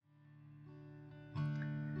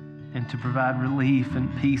and to provide relief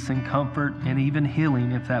and peace and comfort and even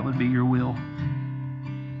healing if that would be your will.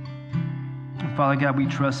 And Father God, we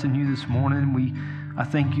trust in you this morning. I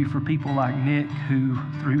thank you for people like Nick who,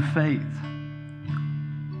 through faith,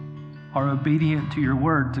 are obedient to your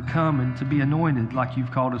word to come and to be anointed like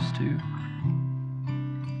you've called us to.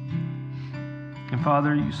 And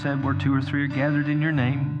Father, you said where 2 or 3 are gathered in your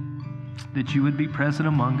name, that you would be present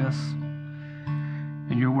among us.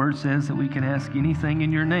 And your word says that we can ask anything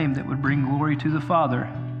in your name that would bring glory to the Father,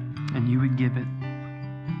 and you would give it.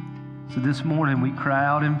 So this morning we cry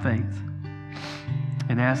out in faith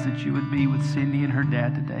and ask that you would be with Cindy and her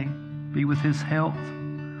dad today. Be with his health.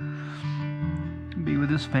 Be with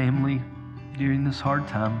his family during this hard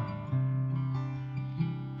time.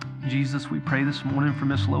 Jesus, we pray this morning for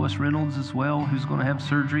Miss Lois Reynolds as well, who's going to have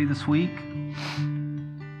surgery this week.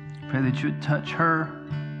 Pray that you would touch her.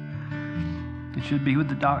 That you would be with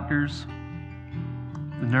the doctors,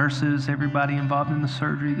 the nurses, everybody involved in the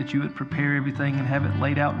surgery, that you would prepare everything and have it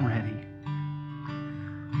laid out and ready.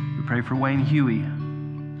 We pray for Wayne Huey.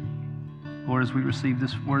 Lord, as we receive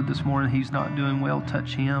this word this morning, he's not doing well.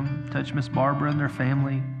 Touch him. Touch Miss Barbara and their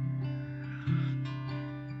family.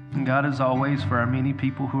 And God, as always, for our many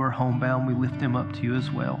people who are homebound, we lift them up to you as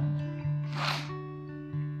well.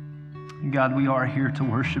 And God, we are here to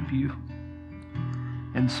worship you.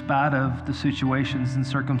 In spite of the situations and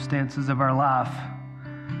circumstances of our life,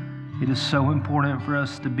 it is so important for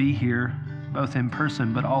us to be here, both in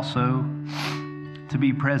person, but also to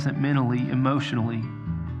be present mentally, emotionally,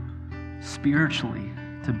 spiritually,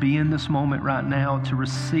 to be in this moment right now, to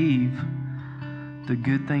receive the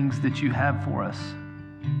good things that you have for us.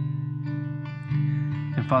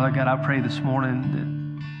 And Father God, I pray this morning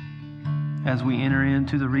that as we enter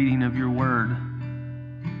into the reading of your word,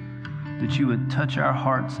 that you would touch our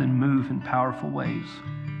hearts and move in powerful ways.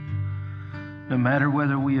 No matter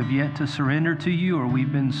whether we have yet to surrender to you or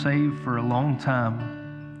we've been saved for a long time,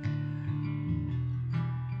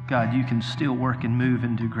 God, you can still work and move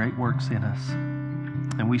and do great works in us.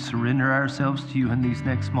 And we surrender ourselves to you in these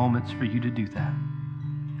next moments for you to do that.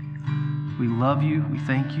 We love you, we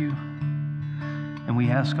thank you, and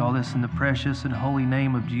we ask all this in the precious and holy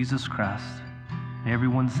name of Jesus Christ. And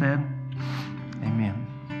everyone said, amen.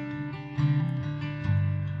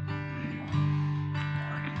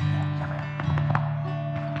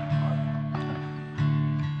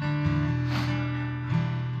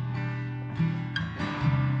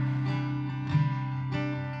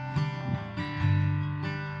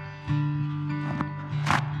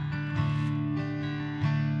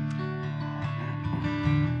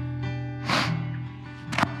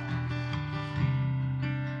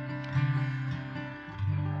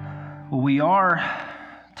 Well, we are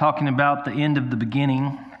talking about the end of the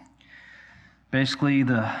beginning, basically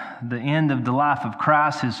the end of the life of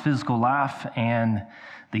Christ, his physical life, and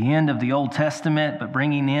the end of the Old Testament, but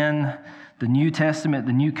bringing in the New Testament,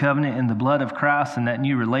 the New Covenant, and the blood of Christ, and that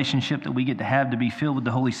new relationship that we get to have to be filled with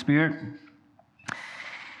the Holy Spirit.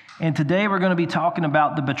 And today we're going to be talking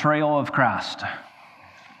about the betrayal of Christ.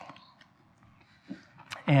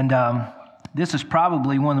 And this is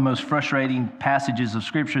probably one of the most frustrating passages of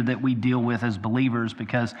Scripture that we deal with as believers,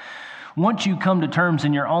 because once you come to terms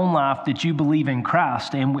in your own life that you believe in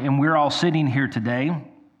Christ, and we're all sitting here today,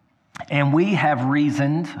 and we have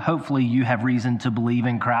reasoned, hopefully you have reason to believe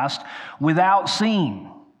in Christ without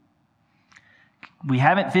seeing. We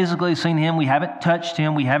haven't physically seen him, we haven't touched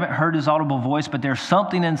him, we haven't heard his audible voice, but there's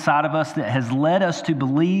something inside of us that has led us to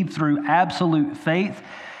believe through absolute faith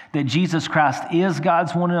that Jesus Christ is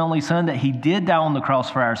God's one and only Son, that he did die on the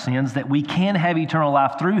cross for our sins, that we can have eternal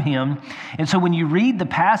life through him. And so when you read the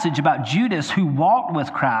passage about Judas, who walked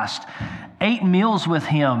with Christ, ate meals with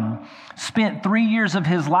him, spent 3 years of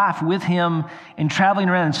his life with him and traveling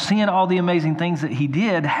around and seeing all the amazing things that he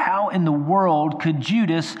did, how in the world could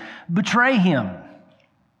Judas betray him?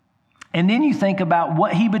 And then you think about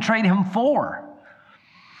what he betrayed him for.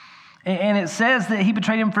 And it says that he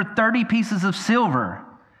betrayed him for 30 pieces of silver,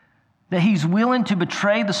 that he's willing to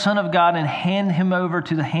betray the Son of God and hand him over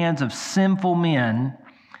to the hands of sinful men.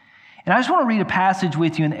 And I just want to read a passage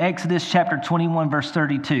with you in Exodus chapter 21, verse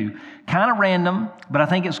 32. Kind of random, but I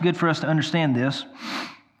think it's good for us to understand this.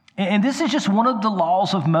 And this is just one of the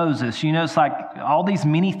laws of Moses. You know, it's like all these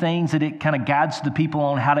many things that it kind of guides the people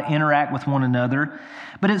on how to interact with one another.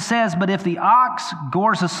 But it says, but if the ox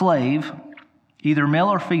gores a slave, either male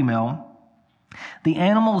or female, the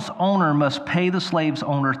animal's owner must pay the slave's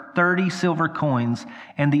owner 30 silver coins,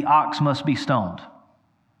 and the ox must be stoned.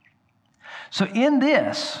 So in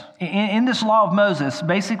this law of Moses,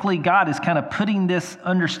 basically God is kind of putting this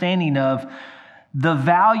understanding of The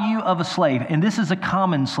value of a slave, and this is a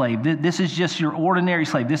common slave. This is just your ordinary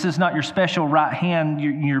slave. This is not your special right hand,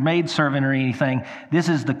 your maidservant or anything. This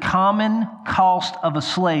is the common cost of a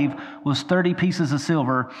slave was 30 pieces of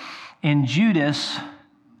silver. And Judas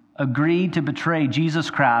agreed to betray Jesus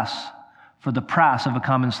Christ for the price of a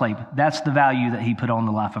common slave. That's the value that he put on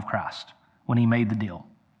the life of Christ when he made the deal.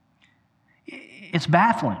 It's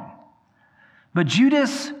baffling. But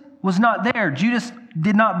Judas was not there. Judas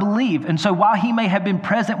did not believe. And so while he may have been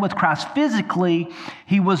present with Christ physically,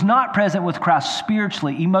 he was not present with Christ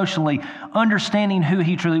spiritually, emotionally, understanding who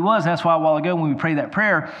he truly was. And that's why a while ago when we prayed that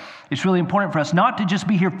prayer, it's really important for us not to just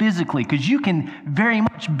be here physically, because you can very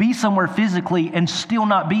much be somewhere physically and still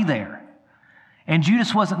not be there. And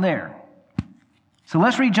Judas wasn't there. So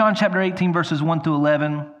let's read John chapter 18, verses 1 through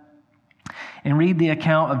 11, and read the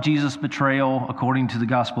account of Jesus' betrayal according to the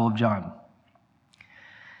Gospel of John.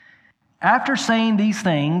 After saying these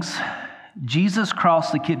things, Jesus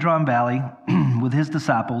crossed the Kidron Valley with his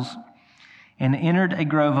disciples and entered a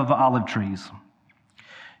grove of olive trees.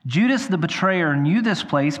 Judas the betrayer knew this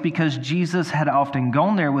place because Jesus had often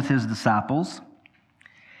gone there with his disciples.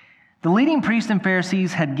 The leading priests and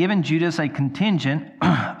Pharisees had given Judas a contingent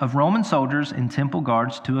of Roman soldiers and temple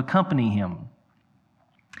guards to accompany him.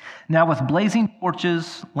 Now with blazing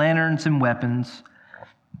torches, lanterns, and weapons,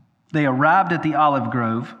 they arrived at the olive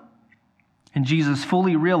grove. And Jesus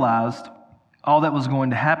fully realized all that was going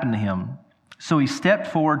to happen to him. So he stepped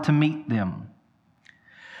forward to meet them.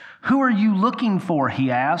 "Who are you looking for?"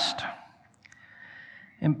 he asked.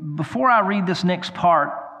 And before I read this next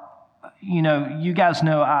part, you guys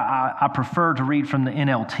know I prefer to read from the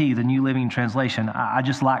NLT, the New Living Translation. I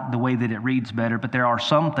just like the way that it reads better, but there are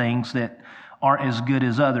some things that aren't as good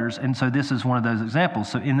as others. And so this is one of those examples.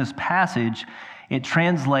 So in this passage, it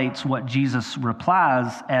translates what Jesus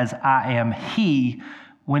replies as "I am he,"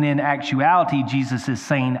 when in actuality, Jesus is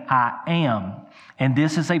saying, "I am." And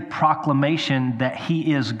this is a proclamation that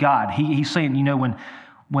he is God. He's saying,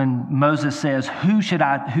 when Moses says, who should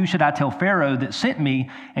I tell Pharaoh that sent me?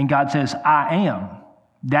 And God says, "I am."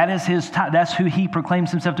 That is that's who he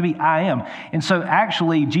proclaims himself to be. I am. And so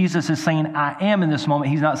actually, Jesus is saying, "I am" in this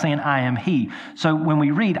moment. He's not saying, "I am he." So when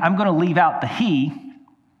we read, I'm going to leave out the he.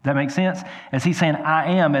 Does that make sense? As he's saying,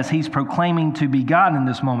 "I am," as he's proclaiming to be God in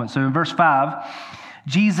this moment. So in verse 5,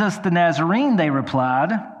 "Jesus the Nazarene," they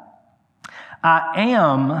replied. "I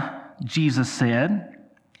am," Jesus said.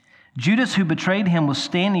 Judas, who betrayed him, was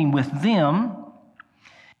standing with them.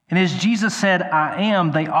 And as Jesus said, "I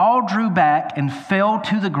am," they all drew back and fell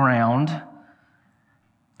to the ground.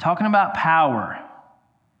 Talking about power.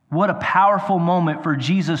 What a powerful moment for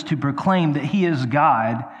Jesus to proclaim that he is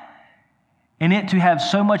God, and it to have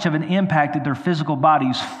so much of an impact that their physical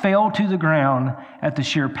bodies fell to the ground at the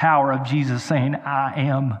sheer power of Jesus saying, "I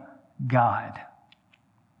am God."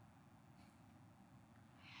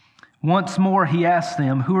 Once more, he asked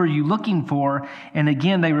them, "Who are you looking for?" And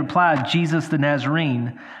again, they replied, "Jesus the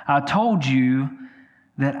Nazarene." "I told you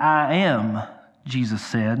that I am," Jesus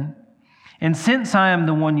said. "And since I am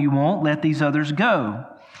the one you want, let these others go."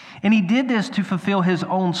 And he did this to fulfill his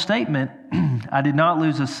own statement, "I did not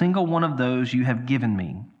lose a single one of those you have given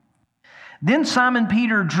me." Then Simon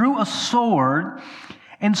Peter drew a sword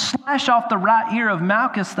and slashed off the right ear of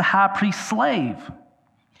Malchus, the high priest's slave.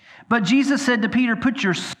 But Jesus said to Peter, "Put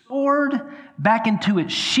your sword back into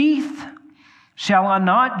its sheath. Shall I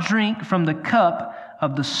not drink from the cup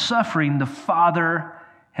of the suffering the Father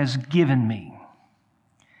has given me?"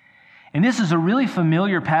 And this is a really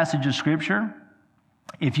familiar passage of Scripture.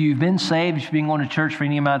 If you've been saved, if you've been going to church for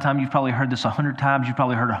any amount of time, you've probably heard this 100 times. You've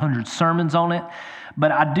probably heard 100 sermons on it.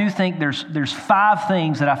 But I do think there's 5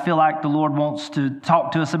 things that I feel like the Lord wants to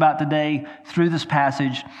talk to us about today through this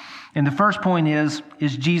passage. And the first point is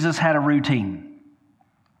Jesus had a routine.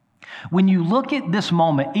 When you look at this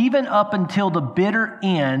moment, even up until the bitter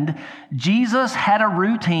end, Jesus had a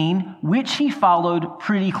routine which he followed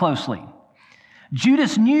pretty closely.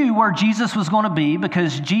 Judas knew where Jesus was going to be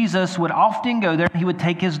because Jesus would often go there and he would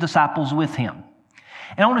take his disciples with him.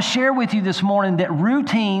 And I want to share with you this morning that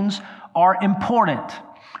routines are important.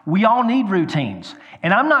 We all need routines.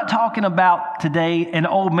 And I'm not talking about today an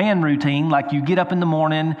old man routine, like you get up in the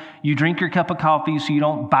morning, you drink your cup of coffee so you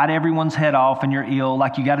don't bite everyone's head off and you're ill,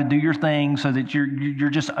 like you got to do your thing so that you're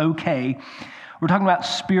just okay. We're talking about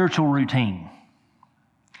spiritual routine.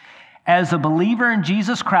 As a believer in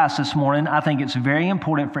Jesus Christ this morning, I think it's very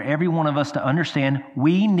important for every one of us to understand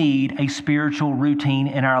we need a spiritual routine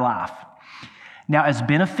in our life. Now, as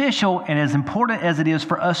beneficial and as important as it is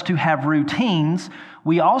for us to have routines,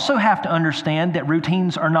 we also have to understand that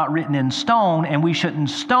routines are not written in stone, and we shouldn't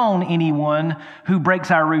stone anyone who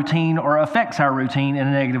breaks our routine or affects our routine in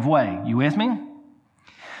a negative way. You with me?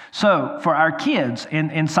 So, for our kids,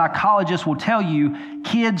 and psychologists will tell you,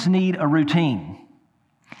 kids need a routine.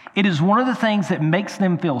 It is one of the things that makes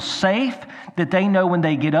them feel safe, that they know when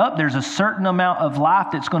they get up, there's a certain amount of life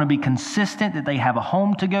that's going to be consistent, that they have a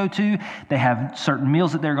home to go to, they have certain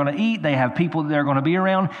meals that they're going to eat, they have people that they're going to be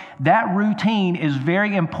around. That routine is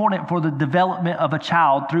very important for the development of a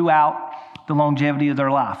child throughout the longevity of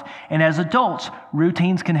their life. And as adults,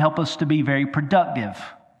 routines can help us to be very productive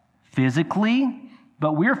physically,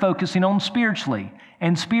 but we're focusing on spiritually.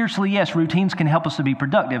 And spiritually, yes, routines can help us to be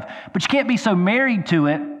productive, but you can't be so married to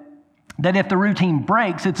it that if the routine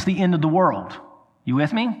breaks, it's the end of the world. You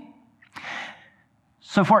with me?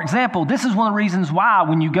 So, for example, this is one of the reasons why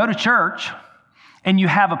when you go to church and you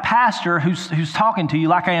have a pastor who's talking to you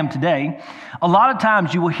like I am today, a lot of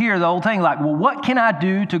times you will hear the old thing like, well, what can I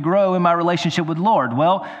do to grow in my relationship with the Lord?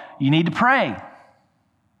 Well, you need to pray.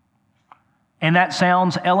 And that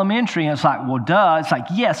sounds elementary, and it's like, well, duh. It's like,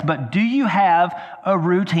 yes, but do you have a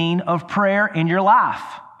routine of prayer in your life?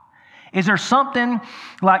 Is there something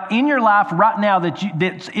like in your life right now that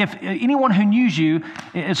if anyone who knows you,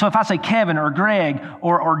 so if I say Kevin or Greg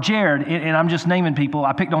or Jared, and I'm just naming people,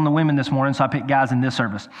 I picked on the women this morning, so I picked guys in this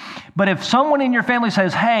service. But if someone in your family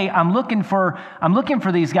says, hey, I'm looking for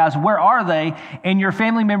these guys, where are they? And your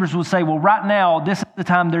family members will say, well, right now, this is the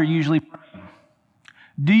time they're usually praying.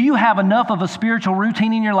 Do you have enough of a spiritual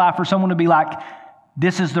routine in your life for someone to be like,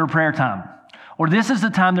 this is their prayer time? Or this is the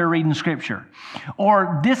time they're reading Scripture.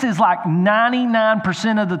 Or this is like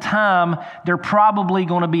 99% of the time they're probably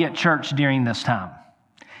going to be at church during this time.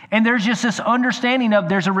 And there's just this understanding of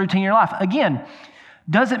there's a routine in your life. Again,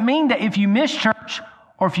 does it mean that if you miss church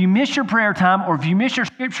or if you miss your prayer time or if you miss your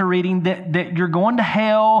Scripture reading that you're going to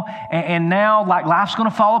hell and now like life's going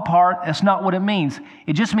to fall apart? That's not what it means.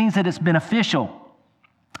 It just means that it's beneficial.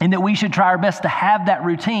 And that we should try our best to have that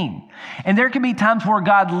routine. And there can be times where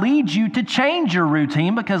God leads you to change your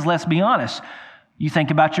routine because, let's be honest, you think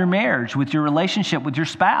about your marriage, with your relationship with your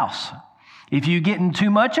spouse. If you get in too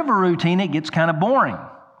much of a routine, it gets kind of boring.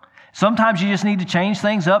 Sometimes you just need to change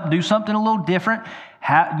things up, do something a little different,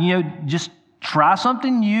 just try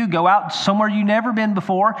something new, go out somewhere you've never been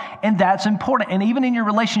before, and that's important. And even in your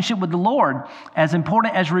relationship with the Lord, as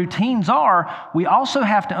important as routines are, we also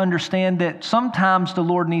have to understand that sometimes the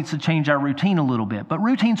Lord needs to change our routine a little bit. But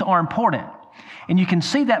routines are important. And you can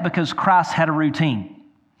see that because Christ had a routine.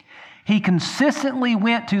 He consistently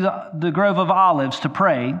went to the Grove of Olives to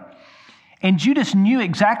pray, and Judas knew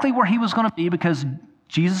exactly where he was going to be because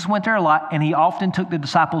Jesus went there a lot, and he often took the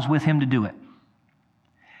disciples with him to do it.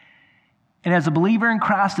 And as a believer in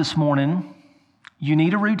Christ this morning, you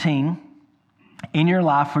need a routine in your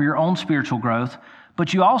life for your own spiritual growth,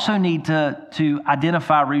 but you also need to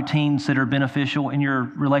identify routines that are beneficial in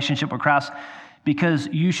your relationship with Christ because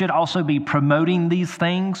you should also be promoting these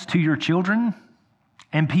things to your children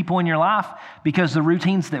and people in your life because the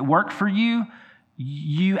routines that work for you,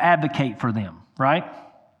 you advocate for them, right?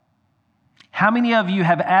 How many of you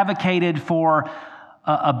have advocated for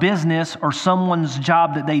a business or someone's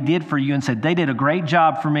job that they did for you and said, they did a great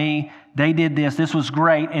job for me, they did this was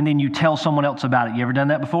great, and then you tell someone else about it? You ever done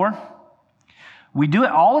that before? We do it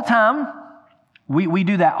all the time. We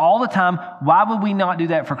do that all the time. Why would we not do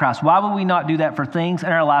that for Christ? Why would we not do that for things in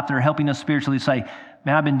our life that are helping us spiritually say,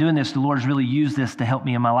 man, I've been doing this, the Lord has really used this to help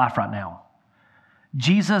me in my life right now?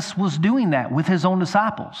 Jesus was doing that with his own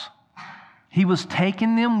disciples. He was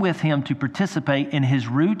taking them with him to participate in his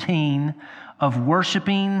routine of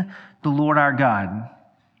worshiping the Lord our God.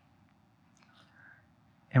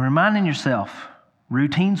 And reminding yourself,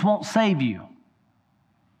 routines won't save you.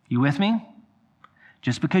 You with me?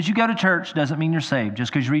 Just because you go to church doesn't mean you're saved.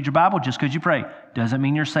 Just because you read your Bible, just because you pray, doesn't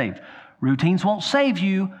mean you're saved. Routines won't save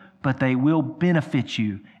you, but they will benefit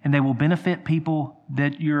you. And they will benefit people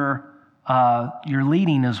that you're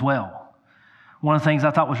leading as well. One of the things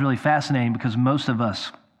I thought was really fascinating because most of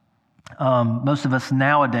us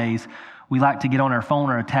nowadays, we like to get on our phone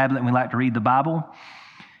or a tablet and we like to read the Bible.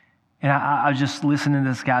 And I was just listening to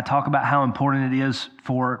this guy talk about how important it is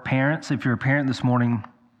for parents, if you're a parent this morning,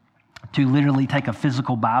 to literally take a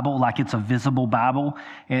physical Bible, like it's a visible Bible,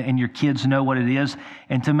 and your kids know what it is,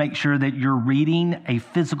 and to make sure that you're reading a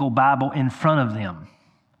physical Bible in front of them.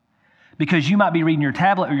 Because you might be reading your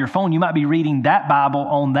tablet or your phone, you might be reading that Bible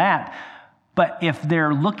on that, But if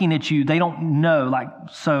they're looking at you, they don't know, like,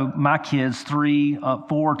 so my kids, 3,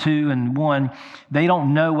 4, 2, and 1, they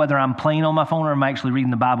don't know whether I'm playing on my phone or I'm actually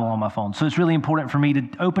reading the Bible on my phone. So it's really important for me to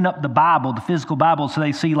open up the Bible, the physical Bible, so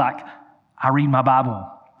they see, like, I read my Bible.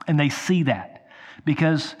 And they see that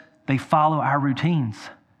because they follow our routines.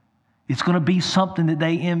 It's going to be something that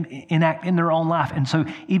they enact in their own life. And so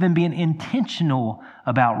even being intentional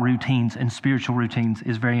about routines and spiritual routines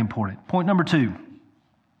is very important. Point number 2.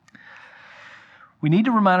 We need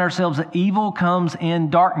to remind ourselves that evil comes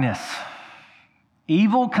in darkness.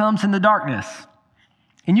 Evil comes in the darkness.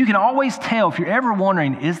 And you can always tell if you're ever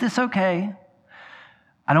wondering, is this okay?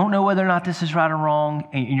 I don't know whether or not this is right or wrong.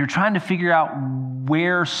 And you're trying to figure out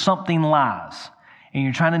where something lies. And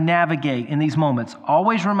you're trying to navigate in these moments.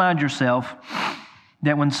 Always remind yourself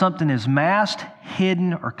that when something is masked,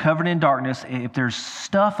 hidden, or covered in darkness, if there's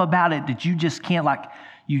stuff about it that you just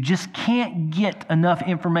can't get enough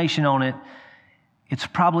information on it, it's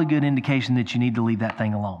probably a good indication that you need to leave that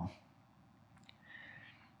thing alone.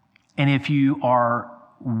 And if you are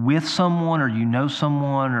with someone or you know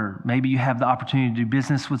someone or maybe you have the opportunity to do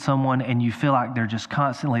business with someone and you feel like they're just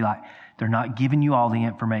constantly like, they're not giving you all the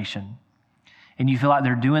information and you feel like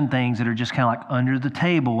they're doing things that are just kind of like under the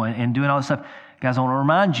table and doing all this stuff. Guys, I want to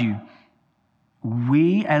remind you,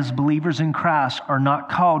 we as believers in Christ are not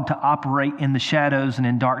called to operate in the shadows and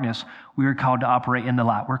in darkness. We are called to operate in the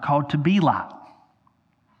light. We're called to be light.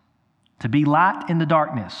 To be light in the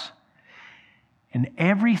darkness. And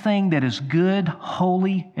everything that is good,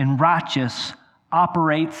 holy, and righteous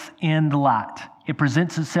operates in the light. It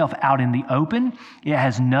presents itself out in the open. It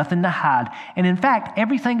has nothing to hide. And in fact,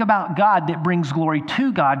 everything about God that brings glory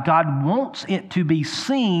to God, God wants it to be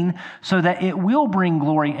seen so that it will bring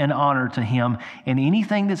glory and honor to Him. And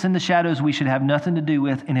anything that's in the shadows, we should have nothing to do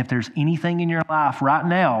with. And if there's anything in your life right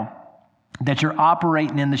now that you're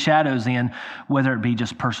operating in the shadows in, whether it be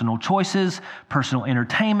just personal choices, personal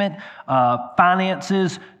entertainment,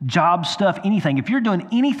 finances, job stuff, anything. If you're doing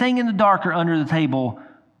anything in the dark or under the table,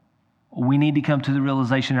 we need to come to the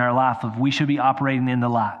realization in our life of we should be operating in the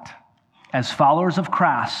light. As followers of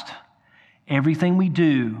Christ, everything we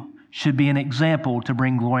do should be an example to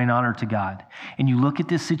bring glory and honor to God. And you look at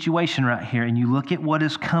this situation right here, and you look at what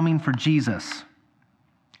is coming for Jesus.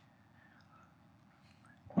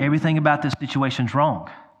 Everything about this situation is wrong.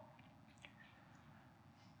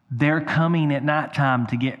 They're coming at nighttime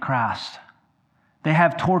to get Christ. They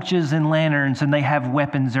have torches and lanterns and they have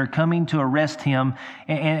weapons. They're coming to arrest him.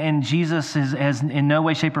 And Jesus has in no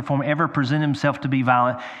way, shape, or form ever presented himself to be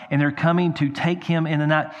violent. And they're coming to take him in the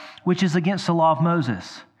night, which is against the law of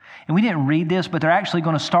Moses. And we didn't read this, but they're actually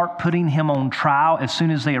going to start putting him on trial as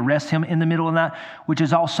soon as they arrest him in the middle of the night, which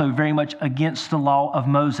is also very much against the law of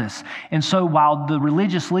Moses. And so while the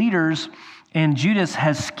religious leaders and Judas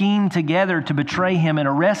has schemed together to betray him and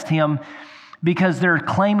arrest him because they're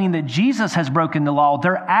claiming that Jesus has broken the law,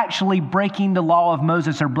 they're actually breaking the law of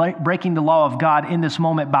Moses or breaking the law of God in this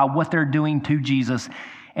moment by what they're doing to Jesus.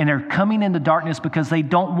 And they're coming into darkness because they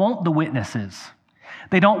don't want the witnesses.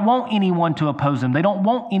 They don't want anyone to oppose them. They don't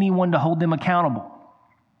want anyone to hold them accountable.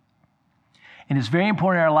 And it's very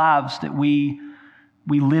important in our lives that we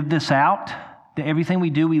live this out, that everything we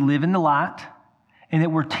do, we live in the light, and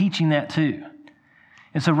that we're teaching that too.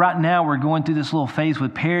 And so right now we're going through this little phase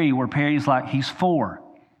with Perry where Perry's like, he's 4.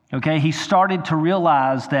 Okay, he started to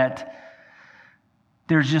realize that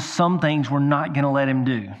there's just some things we're not going to let him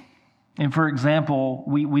do. And for example,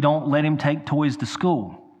 we don't let him take toys to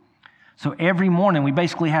school. So every morning we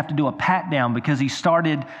basically have to do a pat down because he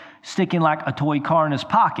started sticking like a toy car in his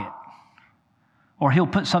pocket. Or he'll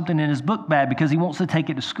put something in his book bag because he wants to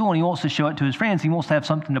take it to school and he wants to show it to his friends. He wants to have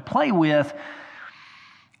something to play with.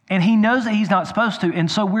 And he knows that he's not supposed to.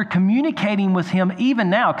 And so we're communicating with him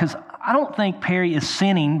even now because I don't think Perry is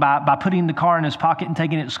sinning by putting the car in his pocket and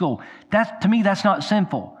taking it to school. To me, that's not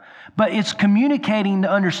sinful. But it's communicating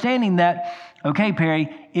the understanding that, okay,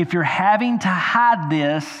 Perry, if you're having to hide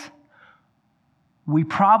this, we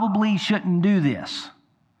probably shouldn't do this.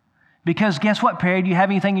 Because guess what, Perry? Do you have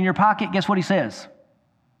anything in your pocket? Guess what he says?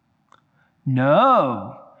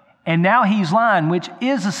 No. And now he's lying, which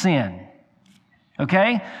is a sin.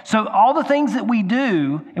 Okay? So all the things that we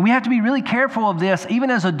do, and we have to be really careful of this,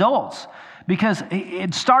 even as adults, because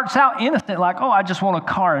it starts out innocent, like, oh, I just want a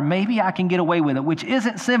car, and maybe I can get away with it, which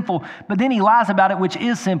isn't sinful, but then he lies about it, which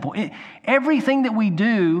is sinful. Everything that we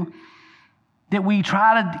do that we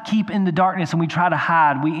try to keep in the darkness and we try to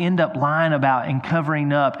hide, we end up lying about and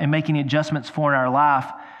covering up and making adjustments for in our life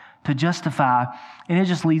to justify, and it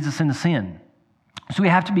just leads us into sin. So we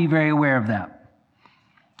have to be very aware of that.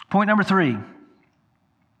 Point number 3.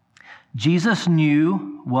 Jesus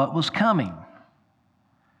knew what was coming.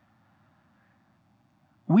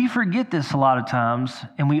 We forget this a lot of times,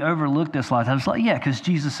 and we overlook this a lot of times. Like, yeah, because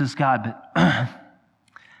Jesus is God, but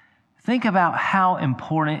think about how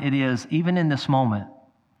important it is, even in this moment,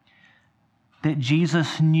 that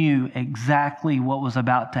Jesus knew exactly what was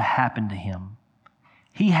about to happen to him.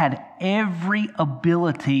 He had every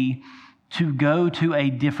ability to go to a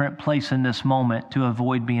different place in this moment to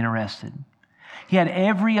avoid being arrested. He had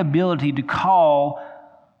every ability to call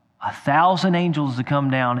 1,000 angels to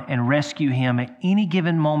come down and rescue him at any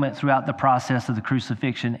given moment throughout the process of the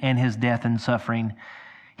crucifixion and his death and suffering.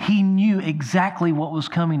 He knew exactly what was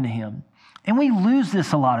coming to him. And we lose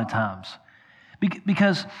this a lot of times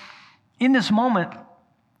because in this moment,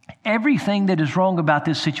 everything that is wrong about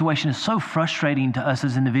this situation is so frustrating to us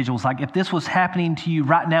as individuals. Like if this was happening to you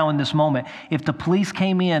right now in this moment, if the police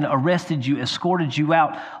came in, arrested you, escorted you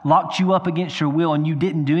out, locked you up against your will, and you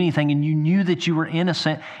didn't do anything, and you knew that you were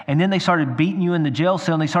innocent, and then they started beating you in the jail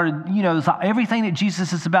cell, and they started, it's like everything that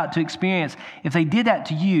Jesus is about to experience, if they did that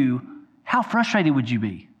to you, how frustrated would you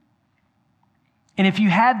be? And if you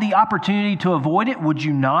had the opportunity to avoid it, would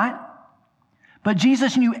you not? But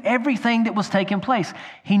Jesus knew everything that was taking place.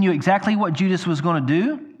 He knew exactly what Judas was going to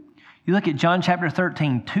do. You look at John chapter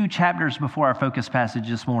 13, 2 chapters before our focus passage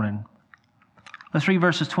this morning. Let's read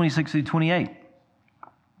verses 26 through 28.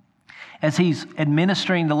 As he's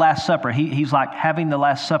administering the Last Supper, he's like having the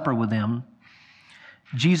Last Supper with them.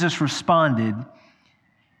 Jesus responded,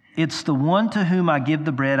 "It's the one to whom I give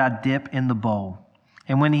the bread I dip in the bowl."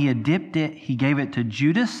 And when he had dipped it, he gave it to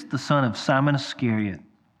Judas, the son of Simon Iscariot.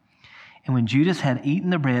 And when Judas had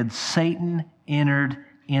eaten the bread, Satan entered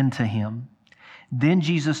into him. Then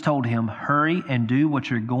Jesus told him, "Hurry and do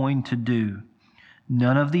what you're going to do."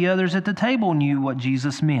 None of the others at the table knew what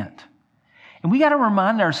Jesus meant. And we got to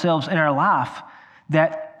remind ourselves in our life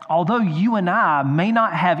that although you and I may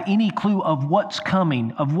not have any clue of what's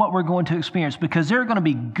coming, of what we're going to experience, because there are going to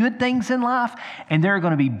be good things in life and there are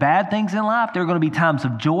going to be bad things in life. There are going to be times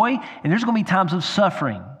of joy and there's going to be times of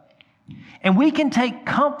suffering. And we can take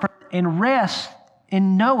comfort and rest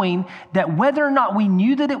in knowing that whether or not we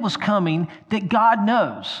knew that it was coming, that God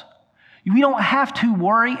knows. We don't have to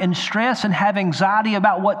worry and stress and have anxiety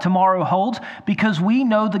about what tomorrow holds because we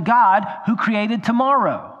know the God who created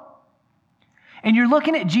tomorrow. And you're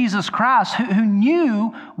looking at Jesus Christ who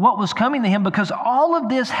knew what was coming to him because all of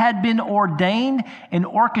this had been ordained and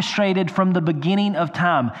orchestrated from the beginning of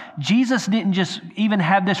time. Jesus didn't just even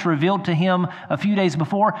have this revealed to him a few days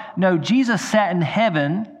before. No, Jesus sat in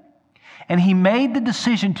heaven and he made the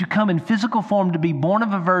decision to come in physical form to be born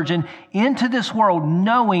of a virgin into this world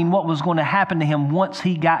knowing what was going to happen to him once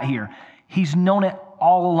he got here. He's known it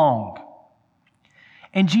all along.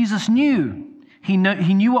 And Jesus knew. He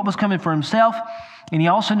knew what was coming for himself, and he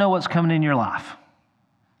also knew what's coming in your life.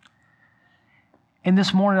 And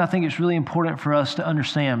this morning, I think it's really important for us to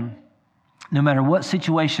understand, no matter what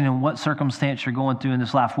situation and what circumstance you're going through in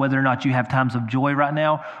this life, whether or not you have times of joy right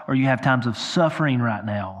now or you have times of suffering right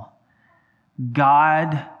now,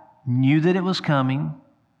 God knew that it was coming.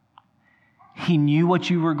 He knew what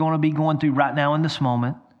you were going to be going through right now in this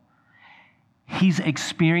moment. He's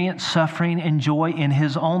experienced suffering and joy in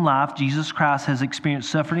his own life. Jesus Christ has experienced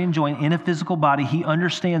suffering and joy in a physical body. He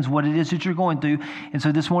understands what it is that you're going through. And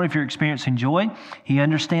so this morning, if you're experiencing joy, he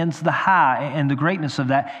understands the high and the greatness of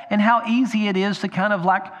that and how easy it is to kind of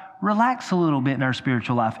like relax a little bit in our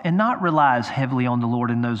spiritual life and not rely as heavily on the Lord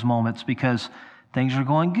in those moments because things are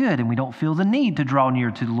going good and we don't feel the need to draw near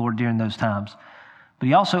to the Lord during those times. But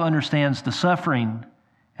he also understands the suffering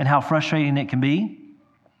and how frustrating it can be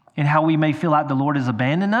and how we may feel like the Lord has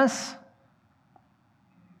abandoned us.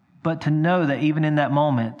 But to know that even in that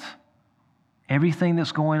moment, everything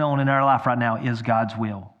that's going on in our life right now is God's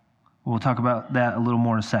will. We'll talk about that a little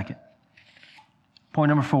more in a second. Point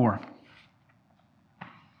number 4.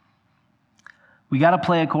 We got to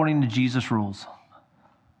play according to Jesus' rules.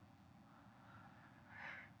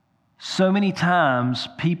 So many times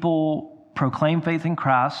people proclaim faith in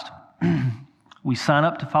Christ. We sign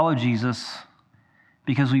up to follow Jesus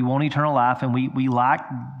because we want eternal life and we like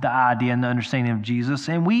the idea and the understanding of Jesus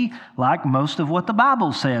and we like most of what the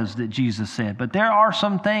Bible says that Jesus said. But there are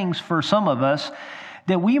some things for some of us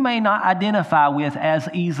that we may not identify with as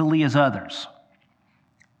easily as others.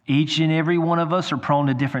 Each and every one of us are prone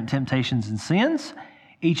to different temptations and sins.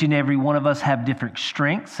 Each and every one of us have different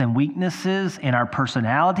strengths and weaknesses in our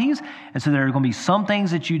personalities. And so there are going to be some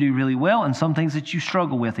things that you do really well and some things that you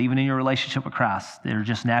struggle with, even in your relationship with Christ, that are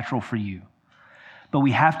just natural for you. But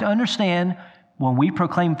we have to understand when we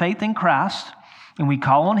proclaim faith in Christ and we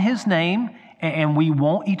call on his name and we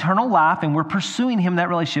want eternal life, and we're pursuing him in that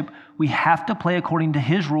relationship, we have to play according to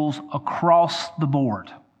his rules across the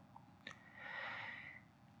board.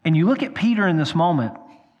 And you look at Peter in this moment,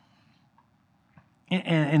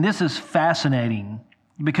 and this is fascinating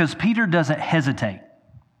because Peter doesn't hesitate.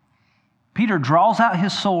 Peter draws out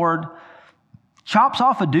his sword, chops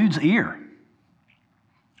off a dude's ear.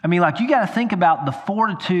 I mean, like, you got to think about the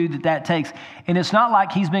fortitude that takes. And it's not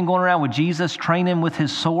like he's been going around with Jesus, training with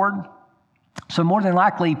his sword. So more than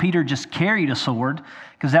likely, Peter just carried a sword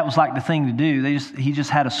because that was like the thing to do. He just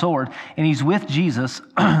had a sword, and he's with Jesus,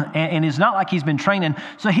 and it's not like he's been training.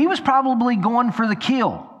 So he was probably going for the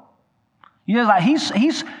kill. You know, like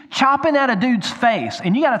he's chopping at a dude's face,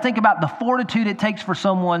 and you got to think about the fortitude it takes for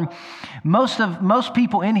someone. Most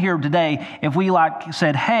people in here today, if we like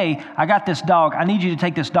said, "Hey, I got this dog. I need you to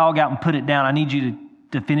take this dog out and put it down. I need you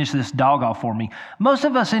to finish this dog off for me." Most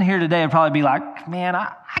of us in here today would probably be like, "Man,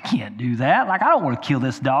 I can't do that. Like, I don't want to kill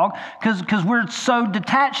this dog," because we're so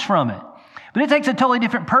detached from it. But it takes a totally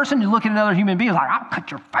different person to look at another human being like, "I'll cut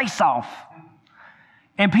your face off."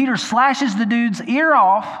 And Peter slashes the dude's ear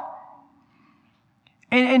off.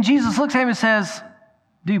 And Jesus looks at him and says,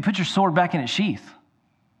 "Dude, put your sword back in its sheath."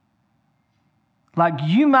 Like,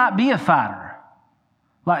 you might be a fighter.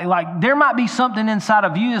 Like there might be something inside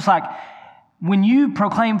of you that's like, when you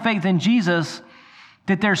proclaim faith in Jesus,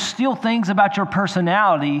 that there's still things about your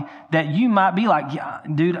personality that you might be like, "Yeah,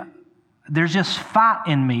 dude, there's just fight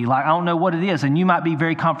in me. Like, I don't know what it is." And you might be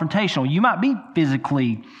very confrontational. You might be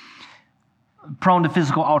physically prone to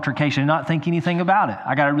physical altercation and not think anything about it.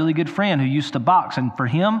 I got a really good friend who used to box, and for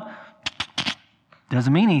him,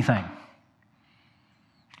 doesn't mean anything.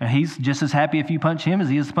 And he's just as happy if you punch him as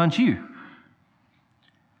he is to punch you.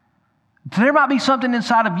 So there might be something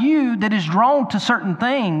inside of you that is drawn to certain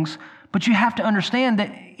things, but you have to understand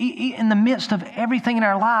that in the midst of everything in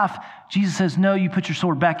our life, Jesus says, "No, you put your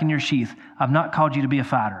sword back in your sheath. I've not called you to be a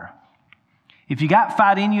fighter." If you got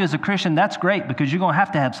fight in you as a Christian, that's great, because you're going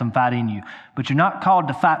to have some fight in you. But you're not called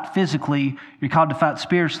to fight physically. You're called to fight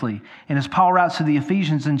spiritually. And as Paul writes to the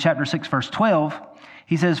Ephesians in chapter 6, verse 12,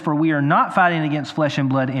 he says, "For we are not fighting against flesh and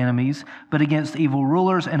blood enemies, but against evil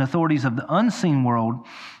rulers and authorities of the unseen world,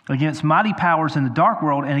 against mighty powers in the dark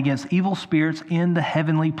world, and against evil spirits in the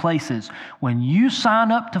heavenly places." When you sign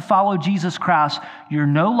up to follow Jesus Christ, you're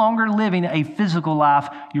no longer living a physical life.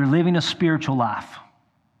 You're living a spiritual life.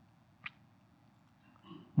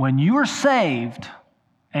 When you are saved,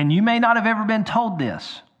 and you may not have ever been told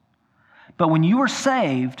this, but when you were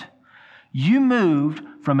saved, you moved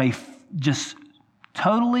from a just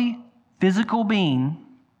totally physical being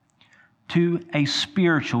to a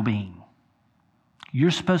spiritual being.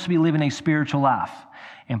 You're supposed to be living a spiritual life.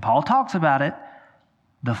 And Paul talks about it.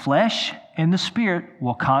 The flesh and the spirit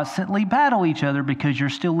will constantly battle each other because you're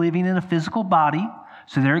still living in a physical body.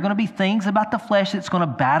 So there are going to be things about the flesh that's going to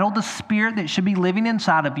battle the spirit that should be living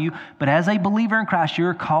inside of you. But as a believer in Christ,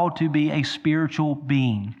 you're called to be a spiritual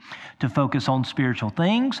being, to focus on spiritual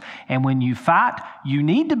things. And when you fight, you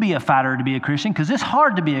need to be a fighter to be a Christian, because it's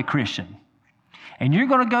hard to be a Christian. And you're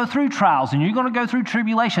going to go through trials, and you're going to go through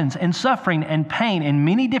tribulations and suffering and pain in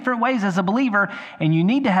many different ways as a believer. And you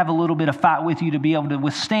need to have a little bit of fight with you to be able to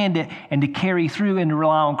withstand it and to carry through and to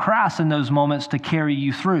rely on Christ in those moments to carry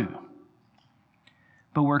you through.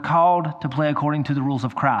 But we're called to play according to the rules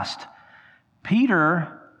of Christ.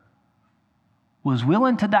 Peter was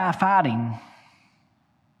willing to die fighting,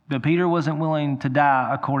 but Peter wasn't willing to die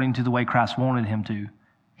according to the way Christ wanted him to.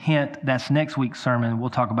 Hint, that's next week's sermon. We'll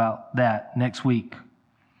talk about that next week.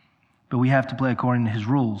 But we have to play according to his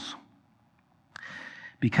rules,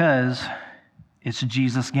 because it's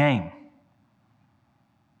Jesus' game.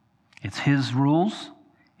 It's his rules.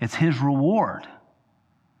 It's his reward.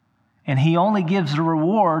 And he only gives the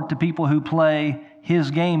reward to people who play his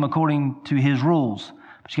game according to his rules.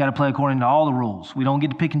 But you got to play according to all the rules. We don't get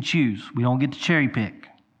to pick and choose. We don't get to cherry pick.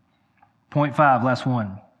 Point 5, last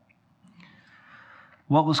one.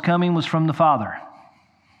 What was coming was from the Father.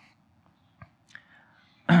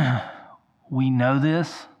 We know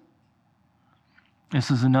this. This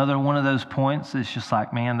is another one of those points. It's just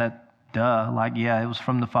like, man, it was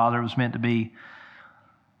from the Father. It was meant to be.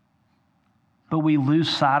 But we lose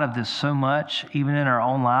sight of this so much, even in our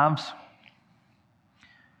own lives,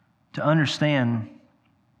 to understand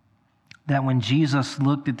that when Jesus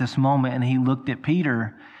looked at this moment and he looked at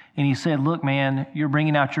Peter and he said, "Look, man, you're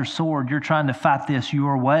bringing out your sword. You're trying to fight this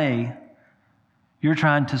your way. You're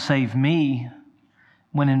trying to save me,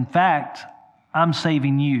 when in fact, I'm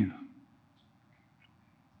saving you."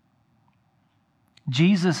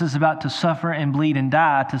 Jesus is about to suffer and bleed and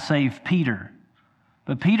die to save Peter.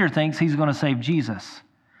 But Peter thinks he's going to save Jesus.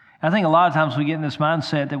 I think a lot of times we get in this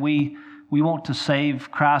mindset that we want to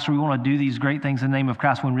save Christ, or we want to do these great things in the name of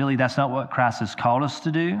Christ, when really that's not what Christ has called us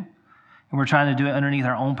to do. And we're trying to do it underneath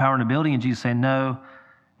our own power and ability. And Jesus saying, no,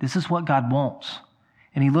 this is what God wants.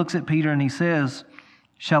 And he looks at Peter and he says,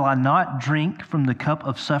 shall I not drink from the cup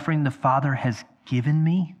of suffering the Father has given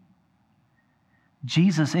me?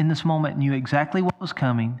 Jesus in this moment knew exactly what was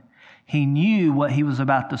coming. He knew what he was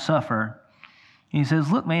about to suffer. And he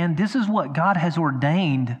says, look, man, this is what God has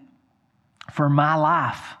ordained for my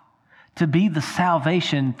life, to be the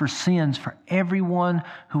salvation for sins for everyone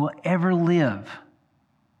who will ever live.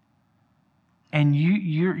 And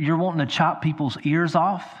you're wanting to chop people's ears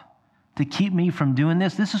off to keep me from doing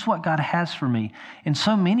this? This is what God has for me. And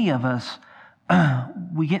so many of us,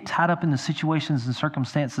 we get tied up in the situations and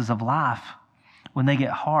circumstances of life when they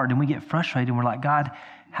get hard, and we get frustrated, and we're like, God,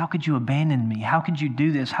 how could you abandon me? How could you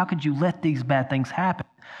do this? How could you let these bad things happen?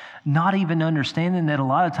 Not even understanding that a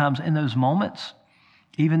lot of times in those moments,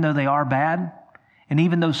 even though they are bad, and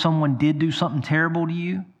even though someone did do something terrible to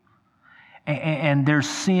you, and there's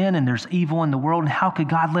sin and there's evil in the world, and how could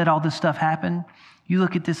God let all this stuff happen? You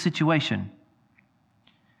look at this situation.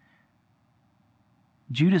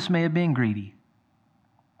 Judas may have been greedy,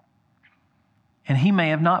 and he may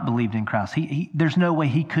have not believed in Christ. There's no way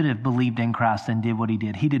he could have believed in Christ and did what he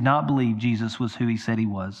did. He did not believe Jesus was who he said he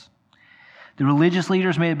was. The religious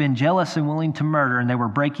leaders may have been jealous and willing to murder, and they were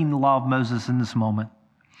breaking the law of Moses in this moment.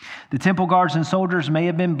 The temple guards and soldiers may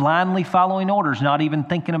have been blindly following orders, not even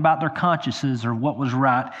thinking about their consciences or what was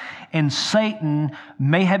right. And Satan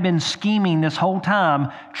may have been scheming this whole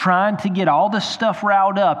time, trying to get all this stuff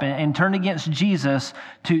riled up and turn against Jesus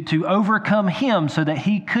to overcome him so that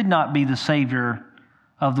he could not be the Savior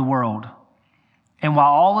of the world. And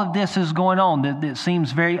while all of this is going on, that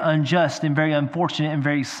seems very unjust and very unfortunate and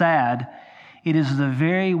very sad, it is the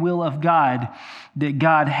very will of God that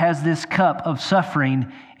God has this cup of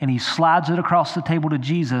suffering, and he slides it across the table to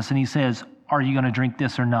Jesus, and he says, are you going to drink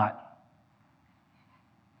this or not?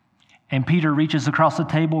 And Peter reaches across the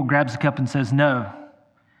table, grabs the cup, and says, no.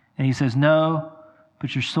 And he says, no,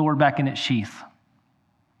 put your sword back in its sheath.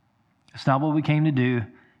 It's not what we came to do.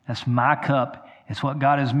 That's my cup. It's what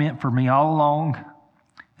God has meant for me all along,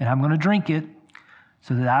 and I'm going to drink it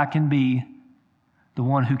so that I can be the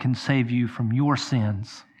one who can save you from your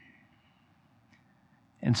sins.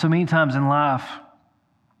 And so many times in life,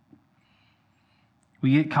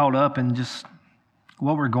 we get caught up in just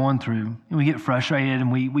what we're going through, and we get frustrated, and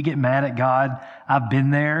we get mad at God. I've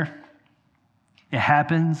been there. It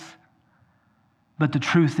happens. But the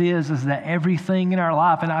truth is that everything in our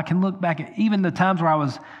life, and I can look back at even the times where I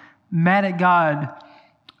was mad at God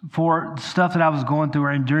for stuff that I was going through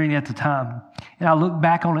or enduring at the time, and I look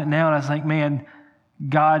back on it now, and I think, man,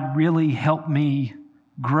 God really helped me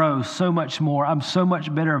grow so much more. I'm so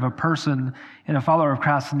much better of a person and a follower of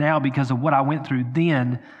Christ now because of what I went through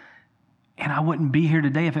then. And I wouldn't be here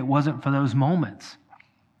today if it wasn't for those moments.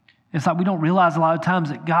 It's like we don't realize a lot of times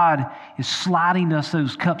that God is sliding us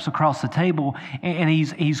those cups across the table, and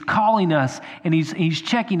he's calling us, and he's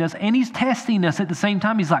checking us, and he's testing us at the same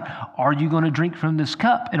time. He's like, are you going to drink from this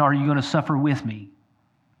cup, and are you going to suffer with me?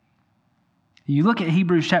 You look at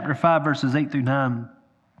Hebrews chapter 5, verses 8 through 9.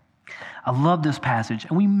 I love this passage,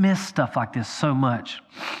 and we miss stuff like this so much.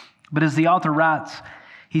 But as the author writes,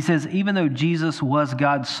 he says, even though Jesus was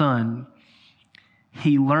God's son,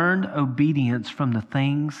 he learned obedience from the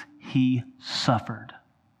things he suffered.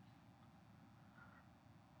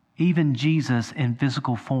 Even Jesus in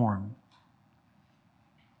physical form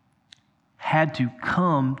had to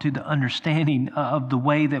come to the understanding of the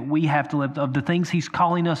way that we have to live, of the things he's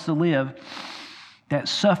calling us to live, that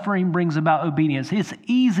suffering brings about obedience. It's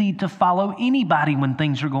easy to follow anybody when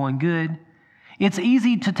things are going good. It's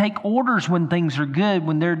easy to take orders when things are good,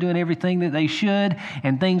 when they're doing everything that they should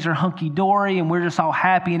and things are hunky-dory and we're just all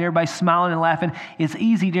happy and everybody's smiling and laughing. It's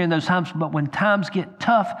easy during those times, but when times get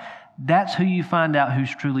tough, that's who you find out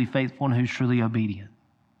who's truly faithful and who's truly obedient.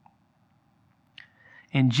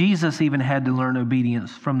 And Jesus even had to learn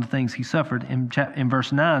obedience from the things he suffered. In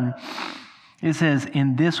verse 9, it says,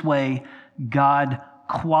 in this way, God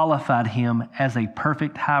qualified him as a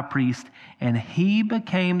perfect high priest, and he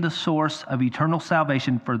became the source of eternal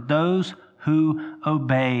salvation for those who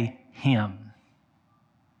obey him.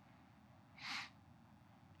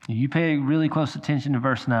 You pay really close attention to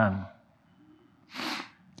verse 9,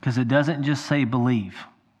 because it doesn't just say believe.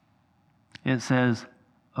 It says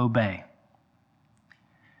obey.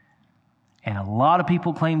 And a lot of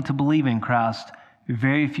people claim to believe in Christ.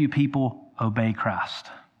 Very few people obey Christ.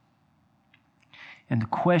 And the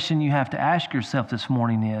question you have to ask yourself this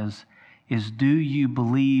morning is is, do you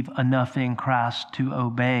believe enough in Christ to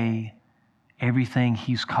obey everything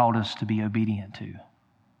he's called us to be obedient to?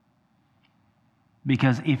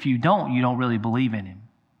 Because if you don't really believe in him.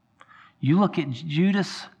 You look at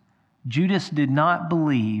Judas. Judas did not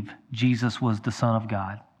believe Jesus was the Son of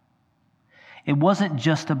God. It wasn't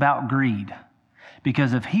just about greed.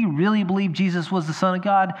 Because if he really believed Jesus was the Son of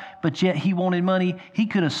God, but yet he wanted money, he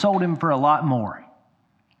could have sold him for a lot more.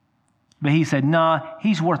 But he said, nah,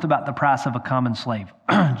 he's worth about the price of a common slave.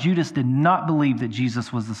 Judas did not believe that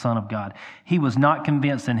Jesus was the Son of God. He was not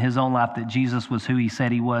convinced in his own life that Jesus was who he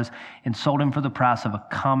said he was, and sold him for the price of a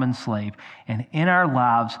common slave. And in our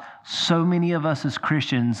lives, so many of us as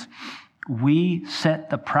Christians, we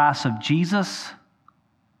set the price of Jesus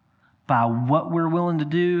by what we're willing to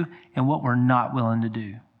do and what we're not willing to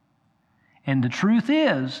do. And the truth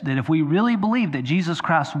is that if we really believe that Jesus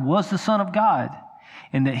Christ was the Son of God,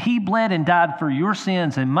 and that he bled and died for your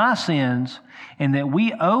sins and my sins, and that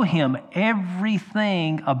we owe him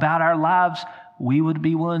everything about our lives, we would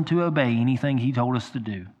be willing to obey anything he told us to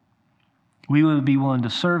do. We would be willing to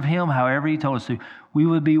serve him however he told us to. We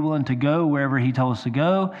would be willing to go wherever he told us to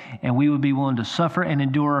go, and we would be willing to suffer and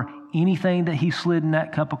endure anything that he slid in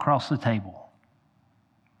that cup across the table,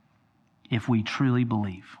 if we truly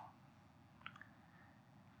believe.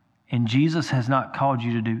 And Jesus has not called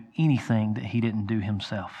you to do anything that he didn't do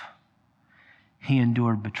himself. He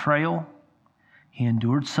endured betrayal. He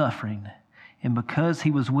endured suffering. And because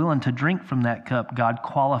he was willing to drink from that cup, God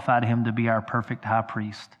qualified him to be our perfect high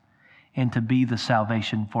priest and to be the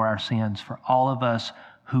salvation for our sins for all of us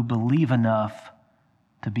who believe enough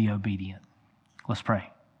to be obedient. Let's pray.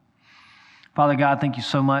 Father God, thank you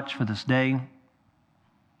so much for this day.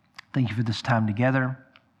 Thank you for this time together.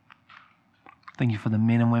 Thank you for the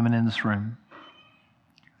men and women in this room.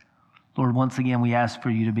 Lord, once again, we ask for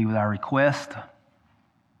you to be with our request.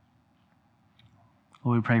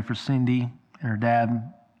 Lord, we pray for Cindy and her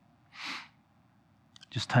dad.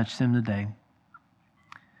 Just touch them today.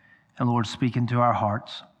 And Lord, speak into our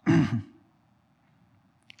hearts.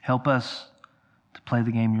 Help us to play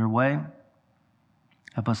the game your way.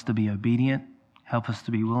 Help us to be obedient. Help us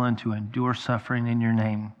to be willing to endure suffering in your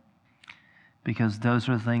name, because those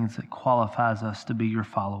are the things that qualifies us to be your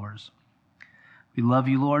followers. We love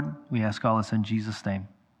you, Lord. We ask all this in Jesus' name.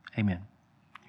 Amen.